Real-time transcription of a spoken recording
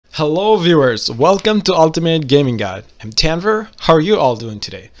Hello viewers, welcome to Ultimate Gaming Guide. I'm Tanver. How are you all doing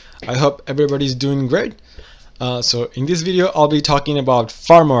today? I hope everybody's doing great. So in this video I'll be talking about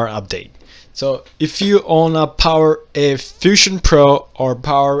firmware update. So if you own a Power A Fusion Pro or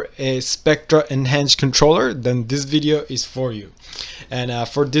Power A Spectra enhanced controller, then this video is for you. And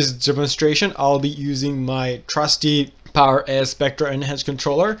for this demonstration I'll be using my trusty Power A Spectra enhanced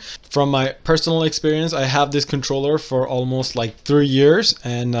controller. From my personal experience, I have this controller for almost like 3 years,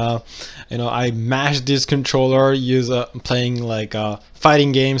 and I mashed this controller playing like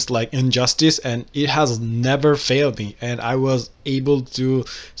fighting games like Injustice, and it has never failed me, and I was able to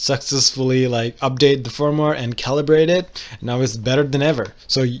successfully like update the firmware and calibrate it. Now it's better than ever,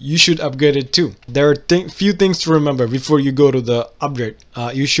 so you should upgrade it too. There are few things to remember before you go to the upgrade.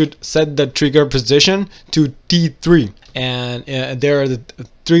 You should set the trigger position to T3, and there are the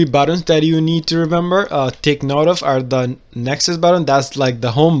 3 buttons that you need to remember. Take note of are the Nexus button, that's like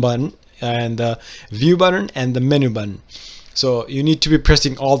the home button, and the view button and the menu button. So you need to be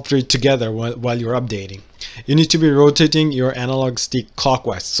pressing all 3 together while you're updating. You need to be rotating your analog stick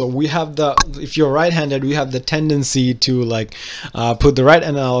clockwise. So we have if you're right-handed, we have the tendency to like put the right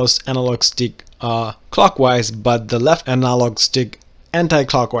analog stick clockwise, but the left analog stick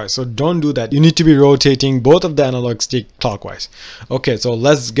anti-clockwise. So don't do that. You need to be rotating both of the analog stick clockwise. Okay, so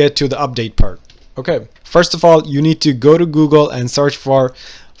let's get to the update part. Okay, first of all, you need to go to Google and search for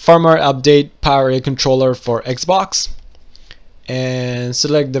firmware update Power A controller for Xbox, and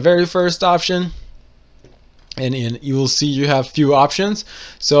select the very first option, and you will see you have few options.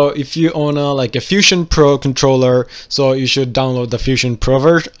 So if you own a Fusion Pro controller, so you should download the Fusion Pro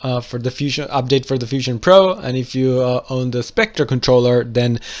version for the Fusion update for the Fusion Pro, and if you own the Spectra controller,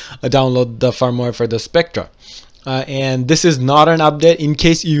 then download the firmware for the Spectra. And this is not an update in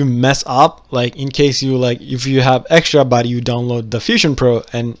case you mess up, like in case you if you have extra but you download the Fusion Pro,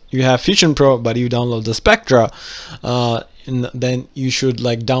 and you have Fusion Pro but you download the Spectra, then you should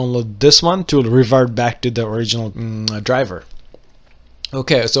download this one to revert back to the original driver.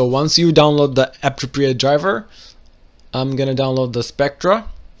 Okay, so once you download the appropriate driver, I'm gonna download the Spectra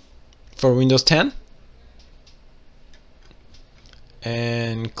for Windows 10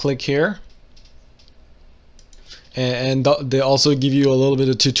 and click here. And they also give you a little bit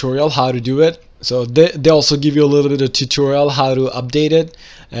of tutorial how to do it. So they also give you a little bit of tutorial how to update it,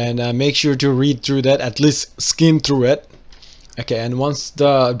 and make sure to read through that, at least skim through it. Okay, and once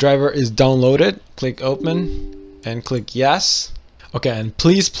the driver is downloaded, click open and click yes. Okay, and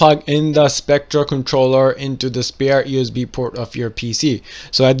please plug in the Spectra controller into the spare USB port of your PC.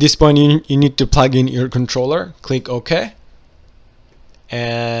 So at this point you need to plug in your controller. Click OK,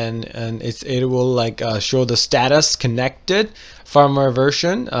 and it will show the status connected, firmware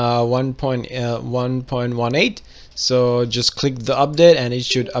version 1.18. so just click the update and it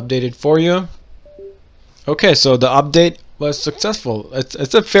should update it for you. Okay, so the update was successful.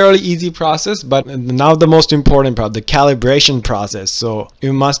 It's a fairly easy process, but now the most important part, the calibration process, so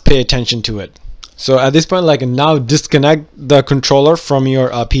you must pay attention to it. So at this point, now disconnect the controller from your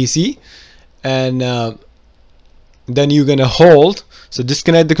PC, and then you're gonna hold. So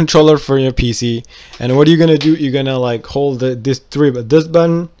disconnect the controller from your PC, and what you're gonna do, you're gonna hold this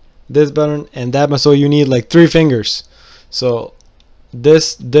button, and that button. So you need 3 fingers. So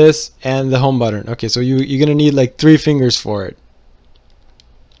this, and the home button. Okay, so you're gonna need 3 fingers for it.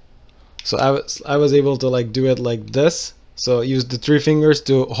 So I was able to do it like this. So use the 3 fingers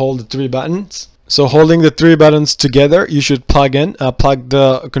to hold the 3 buttons. So holding the 3 buttons together, you should plug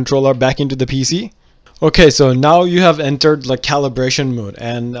the controller back into the PC. Okay, so now you have entered the calibration mode,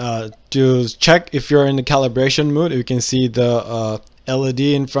 and to check if you're in the calibration mode, you can see the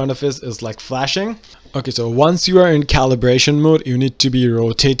LED in front of it is flashing. Okay, so once you are in calibration mode, you need to be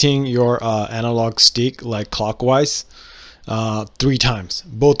rotating your analog stick clockwise 3 times.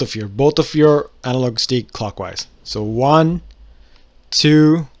 Both of your analog stick clockwise. So 1,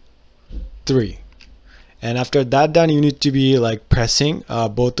 2, 3, and after that done, you need to be pressing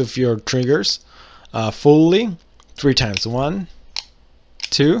both of your triggers fully 3 times. 1,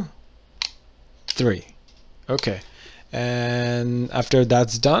 2, 3. Okay, and after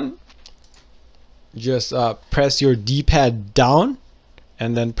that's done, just press your D-pad down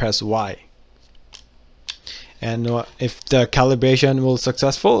and then press Y, and if the calibration will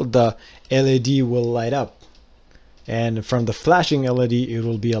successful, the LED will light up, and from the flashing LED it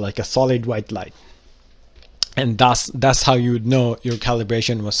will be a solid white light, and that's how you would know your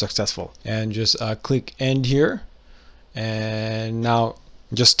calibration was successful. And just click end here, and now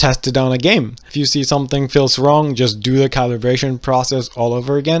just test it on a game. If you see something feels wrong, just do the calibration process all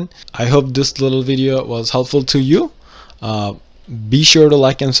over again. I hope this little video was helpful to you. Be sure to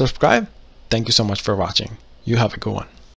like and subscribe. Thank you so much for watching. You have a good one.